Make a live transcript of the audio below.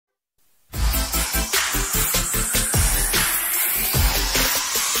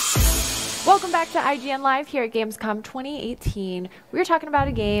back to IGN Live here at Gamescom 2018. We're talking about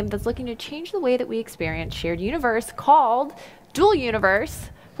a game that's looking to change the way that we experience shared universe called Dual Universe.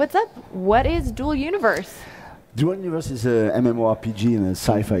 What's up? What is Dual Universe? Dual Universe is a MMORPG in a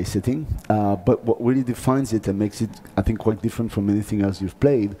sci-fi setting, but what really defines it and makes it, I think, quite different from anything else you've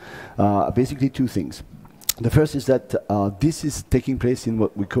played, are basically two things. The first is that this is taking place in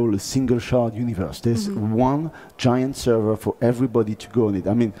what we call a single shard universe. There's one giant server for everybody to go on it.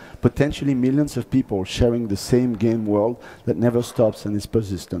 I mean, potentially millions of people sharing the same game world that never stops and is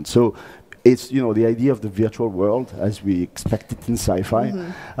persistent. So it's, you know, the idea of the virtual world as we expect it in sci-fi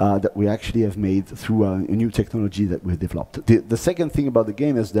that we actually have made through a new technology that we've developed. The second thing about the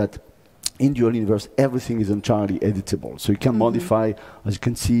game is that in Dual Universe, everything is entirely editable. So you can modify, as you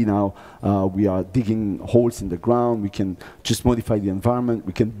can see now, we are digging holes in the ground. We can just modify the environment.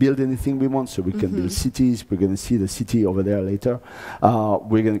 We can build anything we want. So we can build cities. We're going to see the city over there later.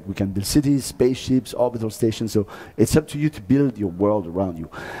 We can build cities, spaceships, orbital stations. So it's up to you to build your world around you.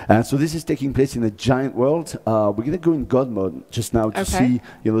 And so this is taking place in a giant world. We're going to go in God mode just now to see,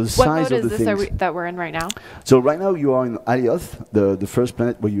 you know, the size of the things. What mode is this that we're in right now? So right now you are in Alioth, the first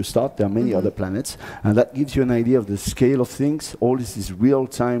planet where you start. There are many other planets, and that gives you an idea of the scale of things. All this is real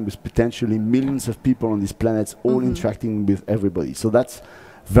time with potentially millions of people on these planets all interacting with everybody. So that's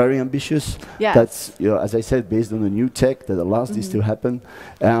very ambitious. Yes. That's, you know, as I said, based on a new tech that allows this to happen.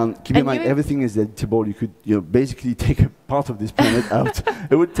 And keep in mind, everything is editable. You could, you know, basically take a part of this planet out.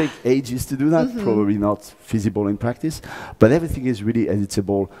 It would take ages to do that, probably not feasible in practice, but everything is really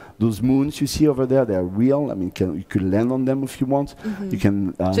editable. Those moons you see over there, they're real. I mean, you could land on them if you want. You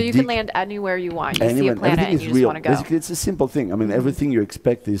can so you can land anywhere you want. You see a planet and you just want to go. Basically, it's a simple thing. I mean, everything you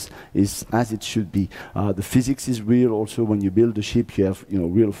expect is as it should be. The physics is real. Also, when you build a ship, you have, you know,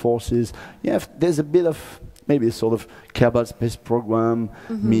 real forces. There's a bit of maybe a sort of Kerbal Space Program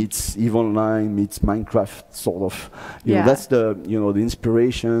meets EVE Online meets Minecraft sort of. You know, that's the, you know, the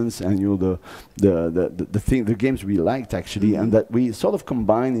inspirations and, you know, the games we liked actually, and that we sort of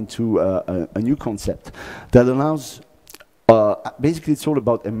combine into a new concept that allows. Basically, it's all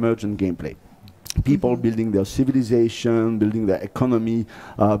about emergent gameplay. People building their civilization, building their economy,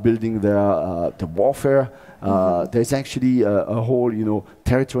 building their warfare. There's actually a whole, you know,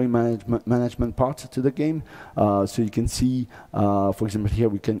 territory management part to the game. So you can see, for example, here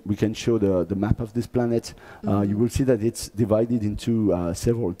we can show the map of this planet. You will see that it's divided into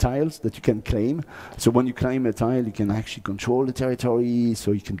several tiles that you can claim. So when you claim a tile, you can actually control the territory.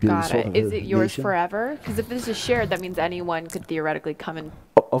 So you can build a sort of Is it yours forever? Because if this is shared, that means anyone could theoretically come and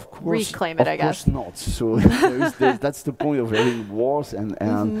reclaim it, I guess. Of course not. So that's the point of having wars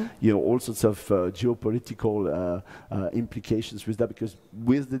and you know, all sorts of geopolitical implications with that, because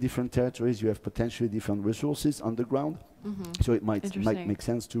with the different territories you have potentially different resources underground. So it might make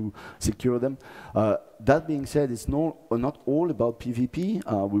sense to secure them. That being said, it's not all about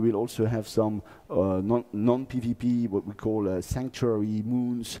PvP. We will also have some non-PvP, what we call sanctuary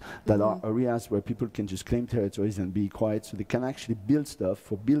moons, that are areas where people can just claim territories and be quiet, so they can actually build stuff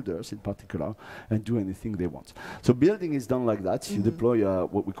for builders in particular and do anything they want. So building is done like that. You deploy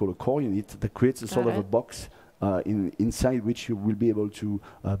what we call a core unit that creates a sort of a box inside which you will be able to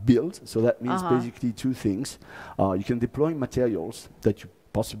build. So that means basically two things. You can deploy materials that you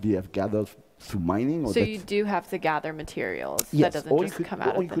possibly have gathered through mining. Or so you do have to gather materials. Yes, that doesn't just come out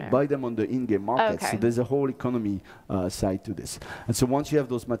of or you could buy them on the in-game market. So there's a whole economy side to this. And so once you have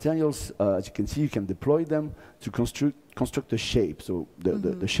those materials, as you can see, you can deploy them to construct a shape, so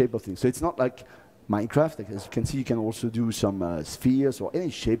the shape of things. So it's not like Minecraft. As you can see, you can also do some spheres or any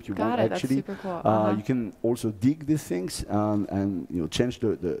shape you want. Actually, that's super cool. You can also dig these things and you know, change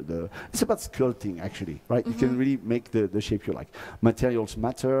the. It's about sculpting actually, right? You can really make the shape you like. Materials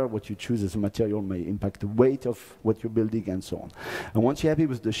matter. What you choose as a material may impact the weight of what you're building and so on. And once you're happy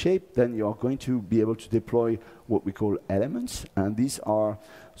with the shape, then you are going to be able to deploy what we call elements, and these are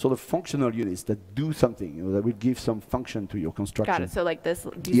sort of functional units that do something, you know, that will give some function to your construction. Got it. So like these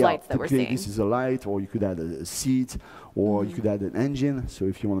lights that we're seeing. This is a light, or you could add a seat, or you could add an engine. So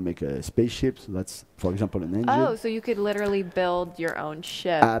if you want to make a spaceship, so that's, for example, an engine. Oh, so you could literally build your own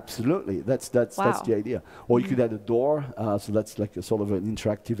ship. Absolutely, that's the idea. Or you could add a door, so that's like a sort of an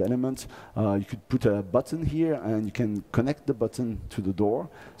interactive element. You could put a button here, and you can connect the button to the door.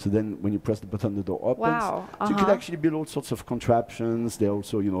 So then, when you press the button, the door opens. Wow. So you could actually build all sorts of contraptions. There are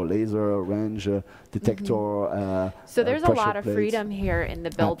also, you know, laser, range detector. So there's a lot of freedom here in the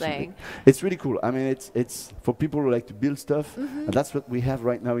building. Absolutely. It's really cool. I mean, it's for people who like to build stuff. And that's what we have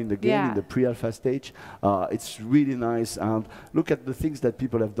right now in the game, in the pre-alpha stage. It's really nice. And look at the things that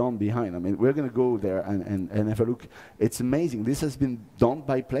people have done behind. I mean, we're going to go there and have a look. It's amazing. This has been done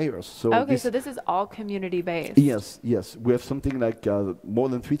by players. So okay, so this is all community-based. Yes, yes. We have something like more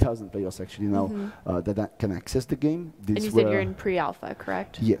than 3,000 players actually now that can access the game. And you said you're in pre-alpha,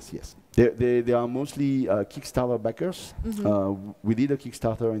 correct? Yes, yes. They are mostly Kickstarter backers. We did a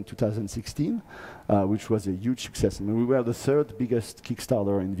Kickstarter in 2016, which was a huge success. I mean, we were the third biggest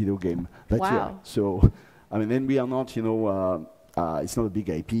Kickstarter in video game that year. So, I mean, then we are not, you know, it's not a big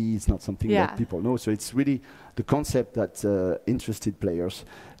IP. It's not something that people know. So it's really the concept that interested players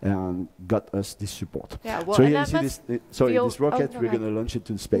and got us this support. Yeah, well, so here you see this. This rocket. We're going to launch it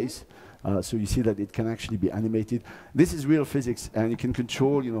to space. So you see that it can actually be animated. This is real physics, and you can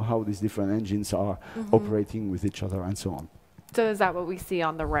control, you know, how these different engines are operating with each other and so on. So is that what we see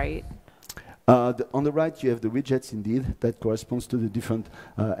on the right? On the right, you have the widgets, indeed, that corresponds to the different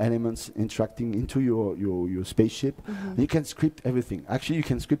elements interacting into your spaceship. And you can script everything. Actually, you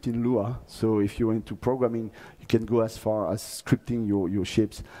can script in Lua. So if you're into programming, you can go as far as scripting your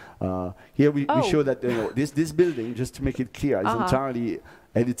ships. Here we show that this building, just to make it clear, is entirely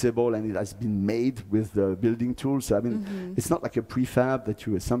editable, and it has been made with the building tools. So, I mean, it's not like a prefab that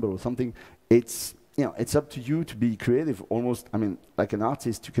you assemble or something. It's it's up to you to be creative. Almost, I mean, like an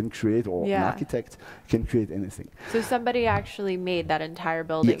artist, you can create, or an architect can create anything. So somebody actually made that entire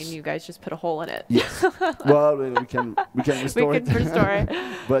building, and you guys just put a hole in it. Yes. Well, we can restore it. We can restore it.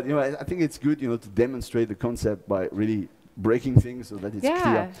 But I think it's good, to demonstrate the concept by really breaking things so that it's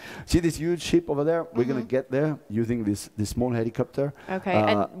clear. See this huge ship over there? We're going to get there using this small helicopter. Okay.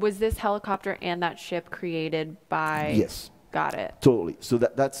 And was this helicopter and that ship created by? Yes. Got it. Totally. So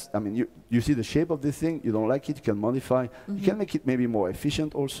that's, I mean, you see the shape of this thing, you don't like it, you can modify. You can make it maybe more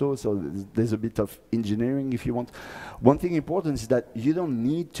efficient also, so there's a bit of engineering if you want. One thing important is that you don't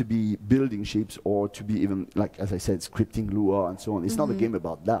need to be building ships or to be even, like, as I said, scripting Lua and so on. It's not a game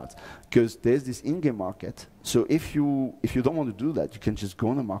about that, because there's this in-game market. So if you don't want to do that, you can just go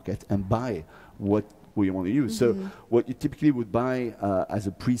on the market and buy what you want to use. So what you typically would buy as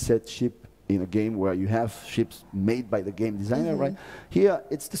a preset ship in a game where you have ships made by the game designer, right? Here,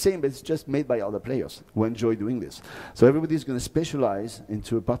 it's the same, but it's just made by other players who enjoy doing this. So everybody's going to specialize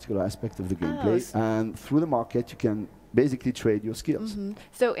into a particular aspect of the gameplay, and through the market, you can basically trade your skills.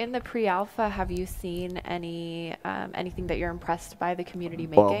 So in the pre-alpha, have you seen anything that you're impressed by the community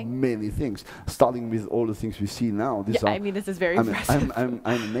making? Well, many things, starting with all the things we see now. I mean, this is very impressive. I'm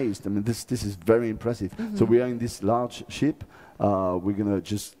amazed. I mean, this is very impressive. So we are in this large ship. We're going to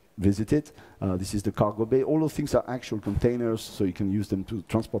just visit it. This is the cargo bay. All those things are actual containers, so you can use them to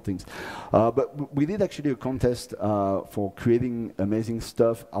transport things. But we did actually a contest for creating amazing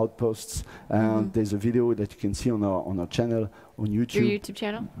stuff, outposts, and there's a video that you can see on our channel on YouTube. Your YouTube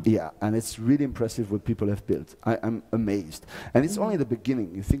channel? Yeah, and it's really impressive what people have built. I'm amazed. And it's only the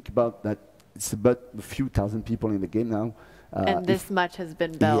beginning. You think about that, it's about a few thousand people in the game now. And this much has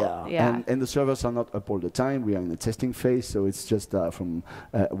been built. And the servers are not up all the time. We are in the testing phase, so it's just from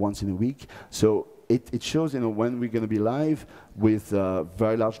once in a week. So it shows, when we're going to be live with a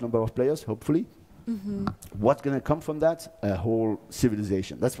very large number of players, hopefully. What's going to come from that? A whole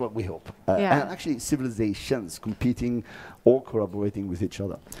civilization. That's what we hope. And actually, civilizations competing or collaborating with each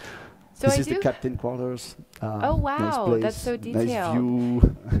other. So this is the captain quarters. Oh wow, nice that's so detailed. Nice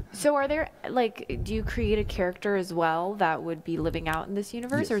view. So are there, do you create a character as well that would be living out in this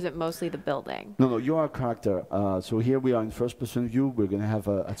universe, or is it mostly the building? No, you are a character. So here we are in first-person view. We're going to have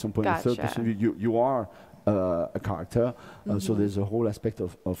at some point a third-person view. You are a character. So there's a whole aspect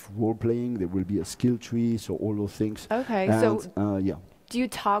of role-playing. There will be a skill tree, so all those things. Okay, and, so do you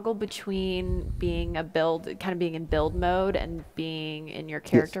toggle between being being in build mode and being in your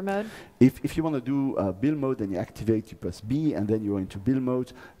character mode? If you want to do build mode, then you activate, you press B, and then you're into build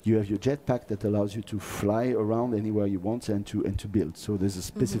mode. You have your jetpack that allows you to fly around anywhere you want and to build. So there's a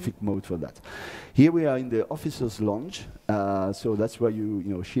specific mode for that. Here we are in the officer's lounge. So that's where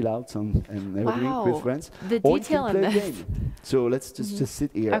you chill out and everything with friends. The detail in this. So let's just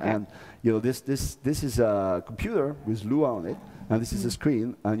sit here, and this is a computer with Lua on it. And this is a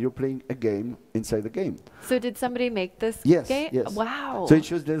screen, and you're playing a game inside the game. So did somebody make this game? Yes. Wow. So it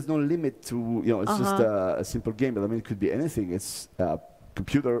shows there's no limit to, it's just a simple game, but I mean, it could be anything. It's a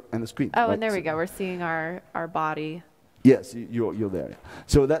computer and a screen. Oh, and there we go. We're seeing our body. Yes, you're there.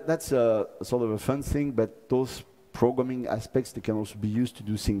 So that's sort of a fun thing, but those programming aspects, they can also be used to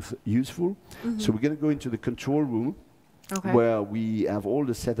do things useful. So we're going to go into the control room. Where we have all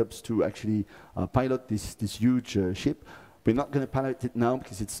the setups to actually pilot this huge ship. We're not going to pilot it now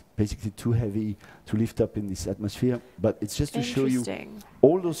because it's basically too heavy to lift up in this atmosphere, but it's just to show you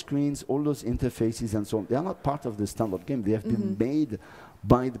all those screens, all those interfaces and so on. They are not part of the standard game. They have been made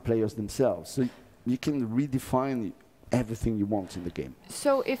by the players themselves. So you can redefine everything you want in the game.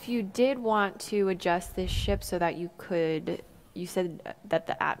 So if you did want to adjust this ship so that you could, you said that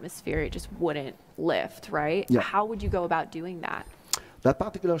the atmosphere, it just wouldn't lift, right? Yeah. How would you go about doing that? That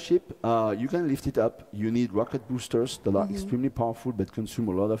particular ship, you can lift it up. You need rocket boosters that are extremely powerful but consume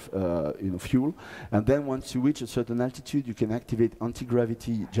a lot of fuel. And then once you reach a certain altitude, you can activate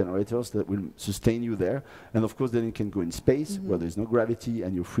anti-gravity generators that will sustain you there. And of course, then you can go in space where there's no gravity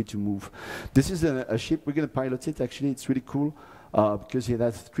and you're free to move. This is a ship. We're going to pilot it. Actually, it's really cool. Because it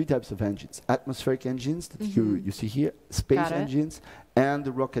has 3 types of engines: atmospheric engines that you see here, space engines, and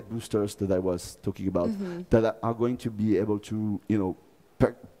the rocket boosters that I was talking about that are going to be able to,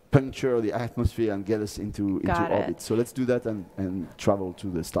 puncture the atmosphere and get us into orbit. So let's do that and travel to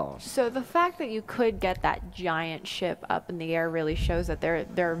the stars. So the fact that you could get that giant ship up in the air really shows that there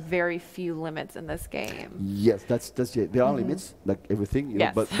are very few limits in this game. Yes, that's it. There are limits, like everything,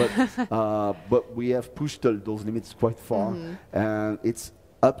 yes. but we have pushed those limits quite far, and it's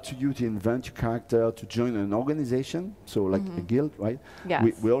up to you to invent your character, to join an organization, so like a guild, right?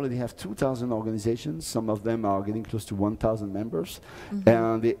 Yes. We already have 2,000 organizations. Some of them are getting close to 1,000 members.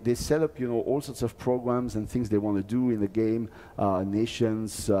 And they set up, all sorts of programs and things they want to do in the game,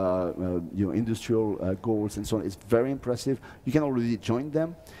 nations, industrial goals and so on. It's very impressive. You can already join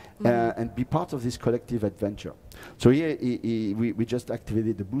them and be part of this collective adventure. So here, we just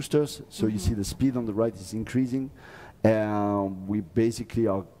activated the boosters. So you see the speed on the right is increasing. We basically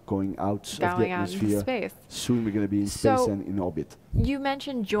are going out of the atmosphere. Out into space. Soon we're going to be in space and in orbit. You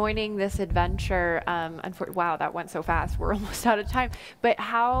mentioned joining this adventure. Wow, that went so fast. We're almost out of time. But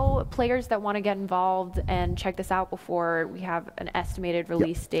how players that want to get involved and check this out before we have an estimated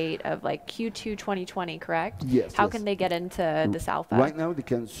release date of like Q2 2020, correct? Yes. How can they get into this alpha? Right now they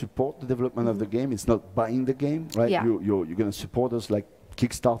can support the development of the game. It's not buying the game, right? Yeah. You're going to support us like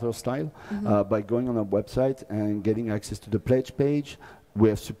Kickstarter style by going on our website and getting access to the pledge page. We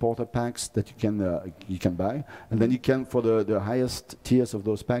have supporter packs that you can buy, and then you can, for the highest tiers of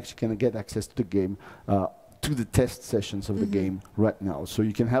those packs, you can get access to the game, to the test sessions of the game right now. So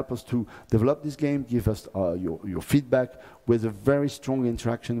you can help us to develop this game, give us your feedback with a very strong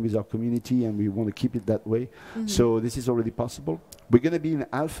interaction with our community, and we want to keep it that way. So this is already possible. We're going to be in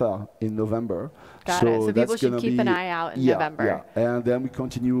alpha in November. Got it. So people should keep an eye out in November. Yeah, and then we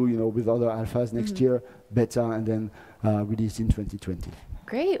continue, with other alphas next year, beta, and then release in 2020.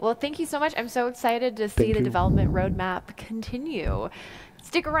 Great. Well, thank you so much. I'm so excited to see the development roadmap continue.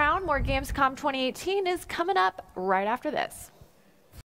 Stick around. More Gamescom 2018 is coming up right after this.